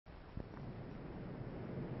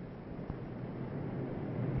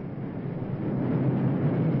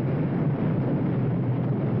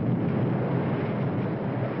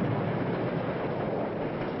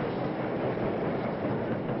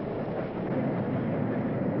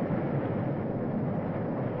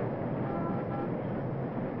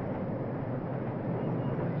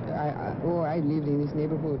I lived in this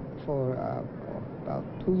neighborhood for about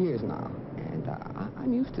 2 years now, and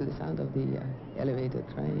I'm used to the sound of the elevated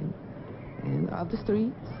train and of the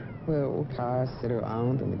streets where old cars sit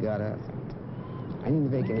around in the gutters. And in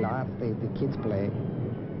the vacant lots, the kids play.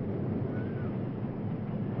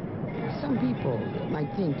 Some people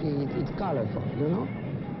might think it's colorful, you know,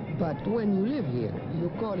 but when you live here,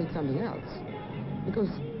 you call it something else. Because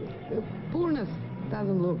poorness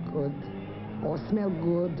doesn't look good, or smell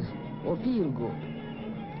good, or feel good.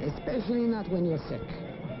 Especially not when you're sick.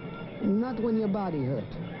 Not when your body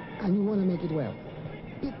hurts, and you want to make it well.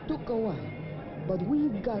 It took a while, but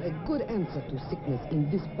we've got a good answer to sickness in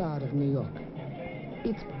this part of New York.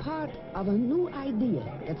 It's part of a new idea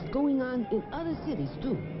that's going on in other cities,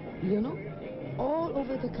 too, you know, all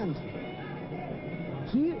over the country.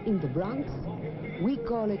 Here in the Bronx, we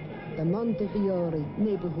call it the Montefiore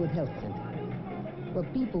Neighborhood Health Center, where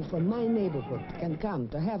people from my neighborhood can come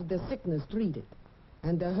to have their sickness treated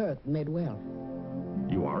and their hurt made well.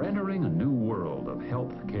 You are entering a new world of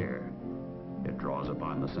health care. It draws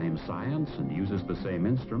upon the same science and uses the same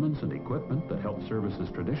instruments and equipment that health services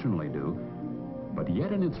traditionally do, but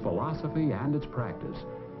yet in its philosophy and its practice,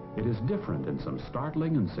 it is different in some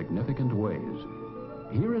startling and significant ways.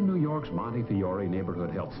 Here in New York's Montefiore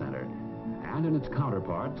Neighborhood Health Center, and in its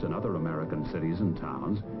counterparts in other American cities and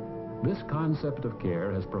towns, this concept of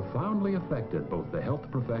care has profoundly affected both the health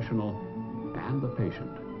professional and the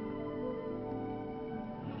patient.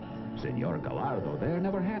 Senor Gallardo there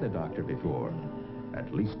never had a doctor before.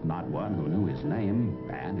 At least not one who knew his name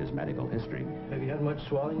and his medical history. Have you had much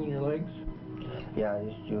swelling in your legs? Yeah, I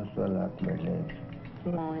used to swell up my legs.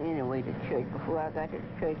 On anyway to church. Before I got to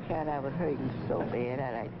the church, child, I was hurting so bad.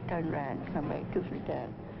 I turned around and come back 2 or 3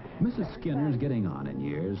 times. Mrs. Skinner's getting on in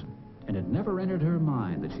years, and it never entered her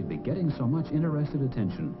mind that she'd be getting so much interested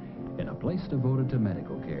attention in a place devoted to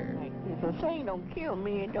medical care. If a thing don't kill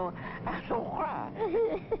me, I don't cry.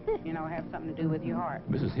 You know, have something to do with your heart.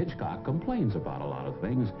 Mrs. Hitchcock complains about a lot of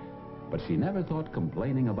things, but she never thought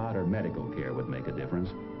complaining about her medical care would make a difference.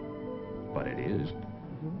 But it is.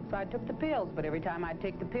 So I took the pills, but every time I'd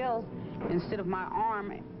take the pills, instead of my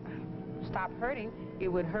arm stop hurting, it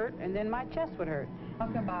would hurt, and then my chest would hurt.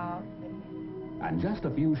 Talk about... And just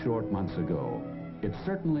a few short months ago, it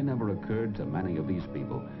certainly never occurred to many of these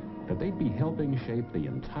people that they'd be helping shape the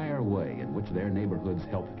entire way in which their neighborhood's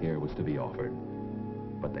health care was to be offered.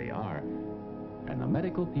 But they are, and the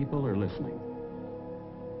medical people are listening.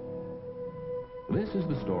 This is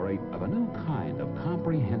the story of a new kind of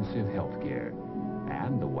comprehensive health care,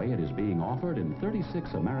 and the way it is being offered in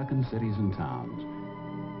 36 American cities and towns.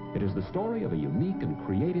 It is the story of a unique and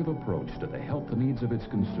creative approach to the health needs of its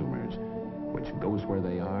consumers, which goes where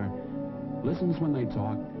they are, listens when they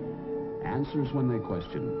talk, answers when they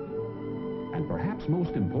question, and perhaps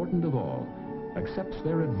most important of all, accepts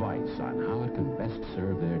their advice on how it can best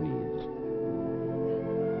serve their needs.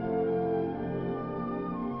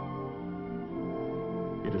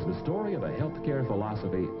 It is the story of a healthcare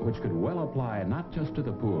philosophy which could well apply not just to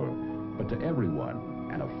the poor, but to everyone,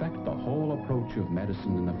 and affect the whole approach of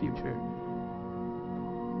medicine in the future.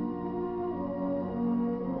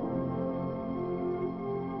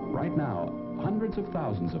 Right now, hundreds of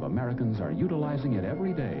thousands of Americans are utilizing it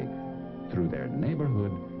every day through their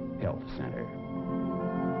neighborhood health center.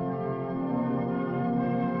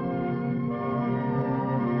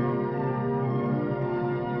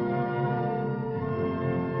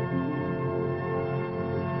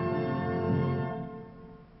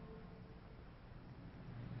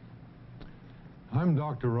 I'm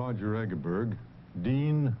Dr. Roger Eggeberg,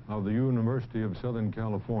 Dean of the University of Southern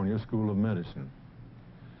California School of Medicine.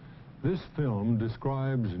 This film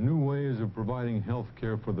describes new ways of providing health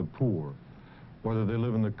care for the poor, whether they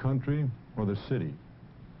live in the country or the city,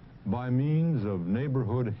 by means of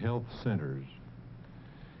neighborhood health centers.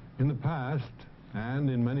 In the past, and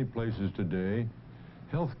in many places today,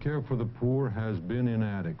 health care for the poor has been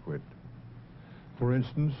inadequate. For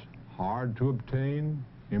instance, hard to obtain,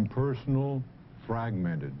 impersonal,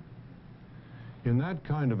 fragmented. In that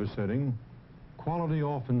kind of a setting, quality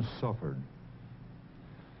often suffered.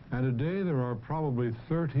 And today there are probably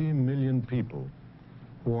 30 million people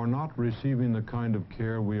who are not receiving the kind of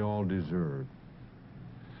care we all deserve.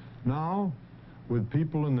 Now, with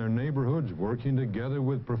people in their neighborhoods working together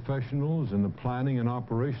with professionals in the planning and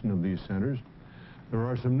operation of these centers, there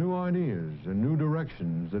are some new ideas and new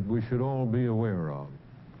directions that we should all be aware of.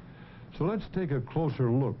 So let's take a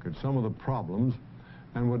closer look at some of the problems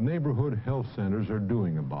and what neighborhood health centers are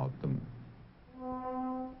doing about them.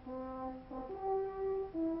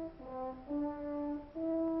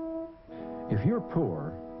 If you're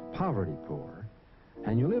poor, poverty poor,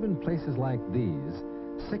 and you live in places like these,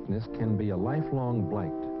 sickness can be a lifelong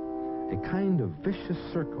blight, a kind of vicious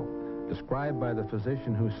circle described by the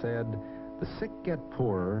physician who said, "The sick get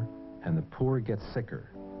poorer and the poor get sicker."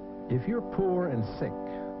 If you're poor and sick,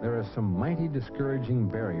 there are some mighty discouraging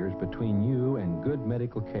barriers between you and good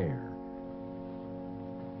medical care.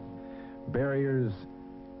 Barriers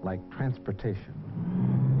like transportation.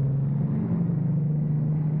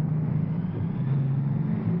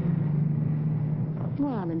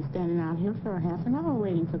 Well, I've been standing out here for half an hour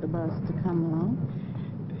waiting for the bus to come along.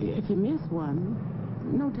 If you miss one,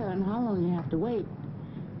 no telling how long you have to wait.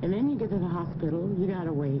 And then you get to the hospital, you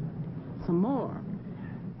gotta wait some more.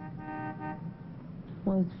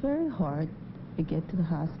 Well, it's very hard to get to the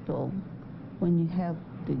hospital when you have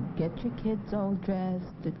to get your kids all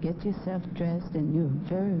dressed, to get yourself dressed, and you're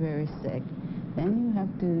very, very sick. Then you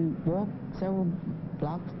have to walk several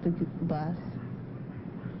blocks to get the bus.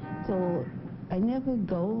 So I never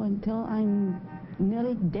go until I'm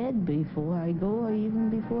nearly dead before I go, or even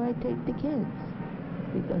before I take the kids,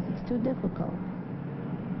 because it's too difficult.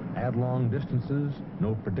 Add long distances,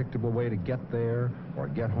 no predictable way to get there or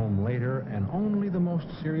get home later, and only the most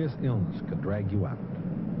serious illness could drag you out.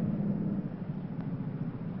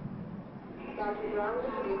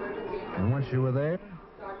 And once you were there,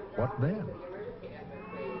 what then?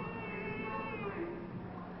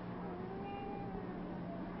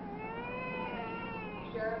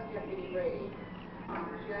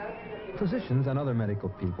 Physicians and other medical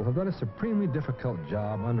people have done a supremely difficult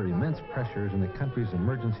job under immense pressures in the country's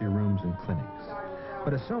emergency rooms and clinics.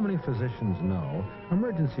 But as so many physicians know,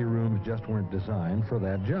 emergency rooms just weren't designed for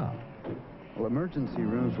that job. Well, emergency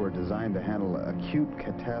rooms were designed to handle acute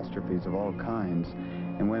catastrophes of all kinds.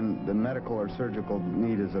 And when the medical or surgical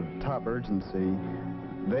need is of top urgency,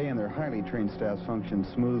 they and their highly trained staffs function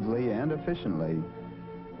smoothly and efficiently.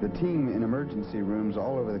 The team in emergency rooms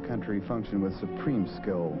all over the country function with supreme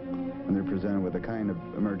skill when they're presented with the kind of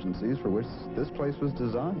emergencies for which this place was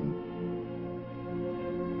designed.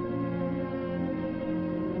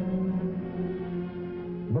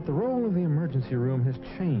 But the role of the emergency room has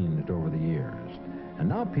changed over the years, and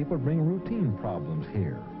now people bring routine problems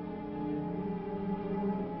here.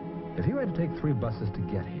 If you had to take 3 buses to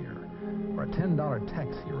get here, or a $10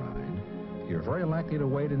 taxi ride, you're very likely to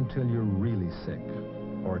wait until you're really sick,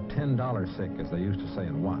 or $10 sick, as they used to say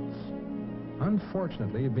in Watts.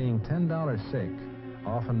 Unfortunately, being $10 sick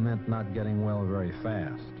often meant not getting well very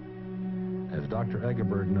fast, as Dr.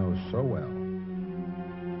 Egeberg knows so well.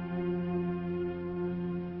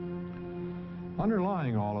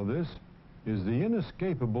 Underlying all of this is the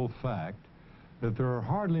inescapable fact that there are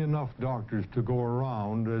hardly enough doctors to go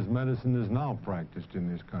around as medicine is now practiced in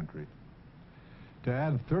this country. To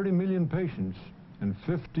add 30 million patients and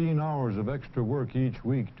 15 hours of extra work each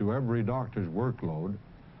week to every doctor's workload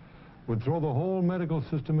would throw the whole medical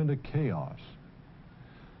system into chaos.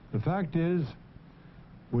 The fact is,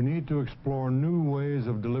 we need to explore new ways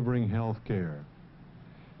of delivering health care.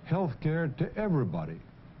 Health care to everybody,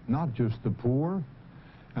 not just the poor,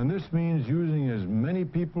 and this means using as many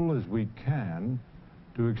people as we can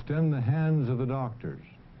to extend the hands of the doctors,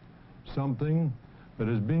 something that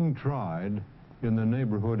is being tried in the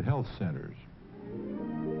neighborhood health centers.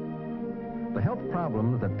 The health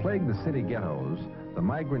problems that plague the city ghettos, the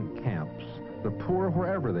migrant camps, the poor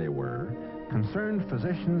wherever they were, concerned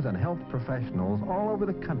physicians and health professionals all over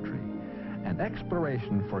the country, and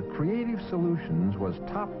exploration for creative solutions was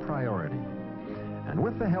top priority. And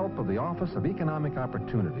with the help of the Office of Economic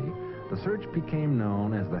Opportunity, the search became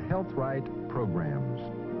known as the Health Right Programs.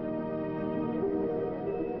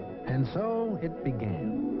 And so it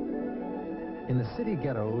began. In the city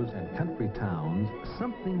ghettos and country towns,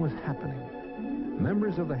 something was happening.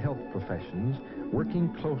 Members of the health professions,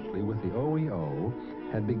 working closely with the OEO,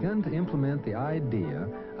 had begun to implement the idea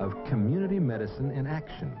of community medicine in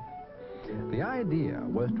action. The idea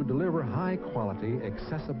was to deliver high-quality,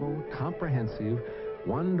 accessible, comprehensive,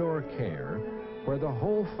 one-door care where the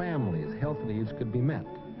whole family's health needs could be met.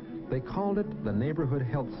 They called it the Neighborhood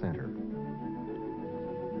Health Center.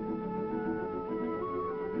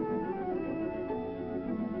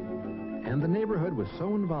 And the neighborhood was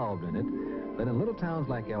so involved in it that in little towns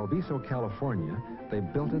like El Viso, California, they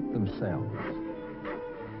built it themselves.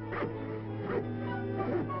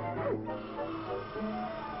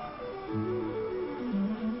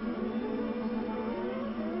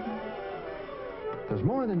 There's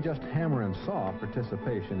more than just hammer and saw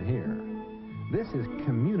participation here. This is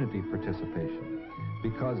community participation,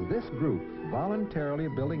 because this group, voluntarily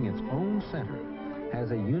building its own center,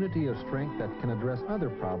 has a unity of strength that can address other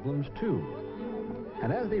problems, too.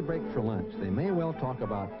 And as they break for lunch, they may well talk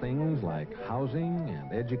about things like housing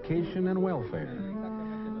and education and welfare.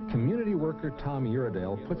 Community worker Tom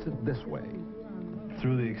Uredale puts it this way.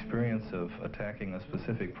 Through the experience of attacking a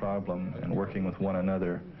specific problem and working with one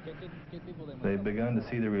another, they've begun to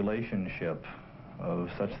see the relationship of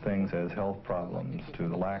such things as health problems to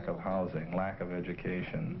the lack of housing, lack of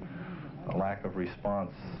education, a lack of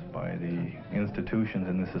response by the institutions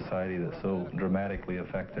in this society that so dramatically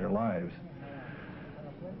affect their lives.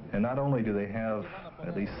 And not only do they have,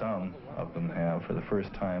 at least some of them have, for the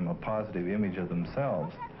first time, a positive image of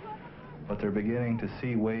themselves, but they're beginning to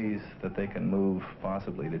see ways that they can move,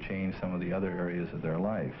 possibly, to change some of the other areas of their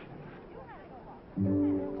life.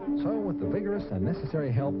 So, with the vigorous and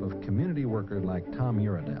necessary help of community workers like Tom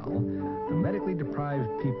Uredale, the medically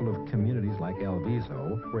deprived people of communities like El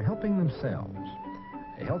Viso were helping themselves.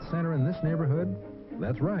 A health center in this neighborhood?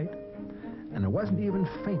 That's right. And it wasn't even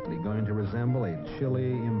faintly going to resemble a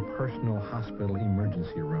chilly, impersonal hospital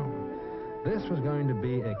emergency room. This was going to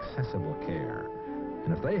be accessible care.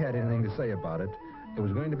 And if they had anything to say about it, it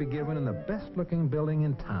was going to be given in the best-looking building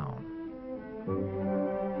in town.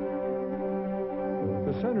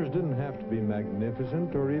 The centers didn't have to be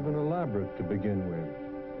magnificent or even elaborate to begin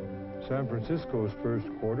with. San Francisco's first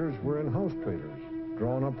quarters were in house trailers,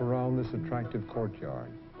 drawn up around this attractive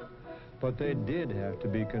courtyard. But they did have to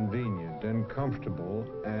be convenient and comfortable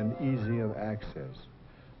and easy of access,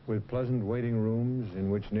 with pleasant waiting rooms in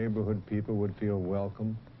which neighborhood people would feel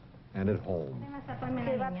welcome and at home.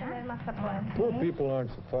 Poor people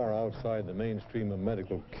aren't so far outside the mainstream of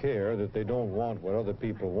medical care that they don't want what other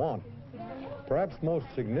people want. Perhaps most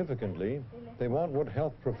significantly, they want what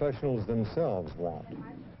health professionals themselves want.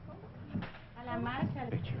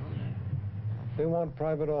 They want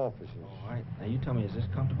private offices. All right, now you tell me, is this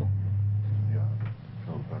comfortable?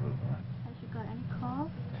 No problem. Has you got any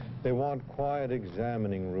calls? They want quiet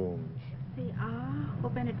examining rooms. They are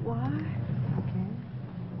open at war. Okay.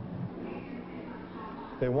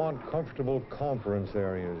 They want comfortable conference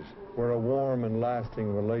areas where a warm and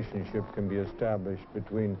lasting relationship can be established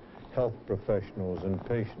between health professionals and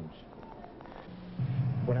patients.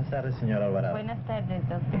 Buenas tardes, señor Alvarado. Buenas tardes,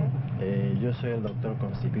 doctor. Yo soy el doctor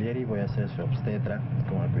Consiglieri, voy a ser su obstetra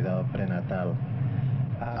con el cuidado prenatal.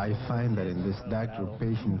 I find that in this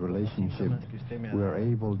doctor-patient relationship, we are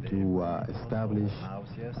able to establish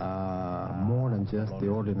more than just the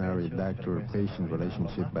ordinary doctor-patient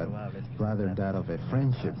relationship, but rather that of a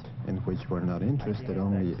friendship in which we're not interested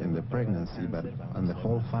only in the pregnancy, but in the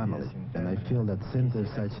whole family. And I feel that centers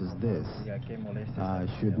such as this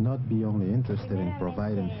should not be only interested in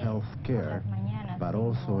providing health care, but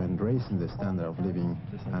also in raising the standard of living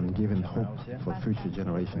and giving hope for future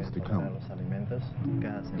generations to come.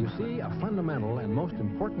 You see, a fundamental and most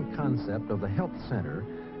important concept of the health center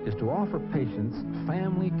is to offer patients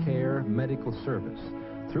family care medical service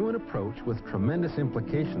through an approach with tremendous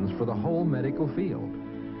implications for the whole medical field.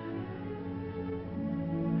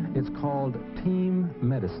 It's called team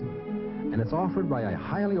medicine, and it's offered by a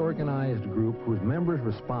highly organized group whose members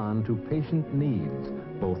respond to patient needs,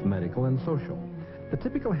 both medical and social. The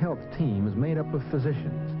typical health team is made up of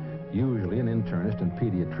physicians, usually an internist and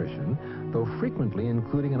pediatrician, though frequently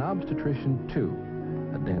including an obstetrician too,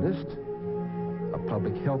 a dentist, a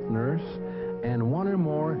public health nurse, and one or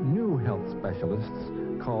more new health specialists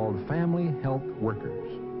called family health workers.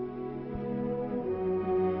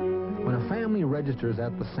 When a family registers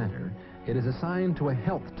at the center, it is assigned to a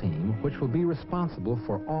health team which will be responsible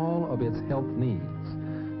for all of its health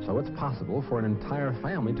needs. So it's possible for an entire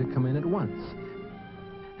family to come in at once,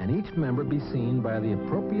 and each member be seen by the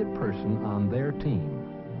appropriate person on their team.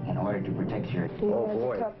 In order to protect your... Oh,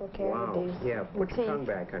 boy. A couple of cavities. Wow. Yeah, put your tongue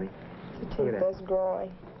back, honey. The teeth that's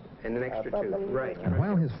growing. And an extra tooth. Right. And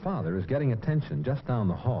while his father is getting attention just down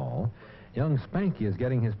the hall, young Spanky is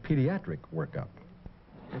getting his pediatric workup.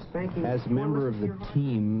 As a member of the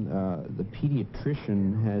team, the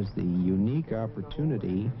pediatrician has the unique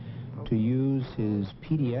opportunity to use his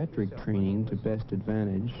pediatric training to best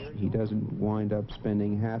advantage. He doesn't wind up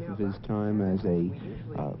spending half of his time as a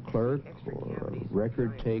clerk or a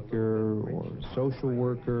record taker or social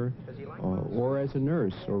worker or as a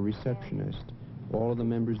nurse or receptionist. All of the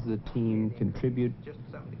members of the team contribute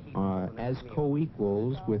as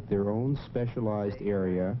co-equals with their own specialized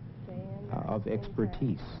area of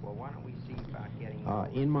expertise.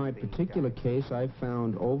 In my particular case, I've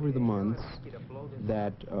found over the months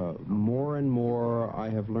that more and more I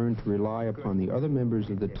have learned to rely upon the other members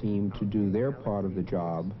of the team to do their part of the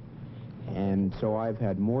job, and so I've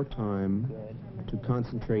had more time to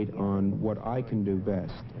concentrate on what I can do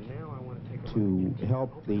best to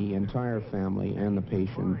help the entire family and the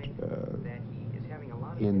patient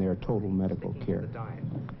in their total medical care.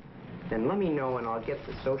 Then let me know and I'll get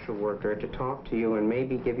the social worker to talk to you and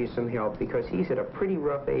maybe give you some help, because he's at a pretty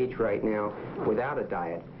rough age right now without a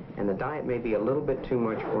diet, and the diet may be a little bit too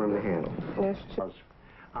much for him to handle.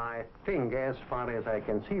 I think, as far as I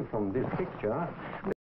can see from this picture,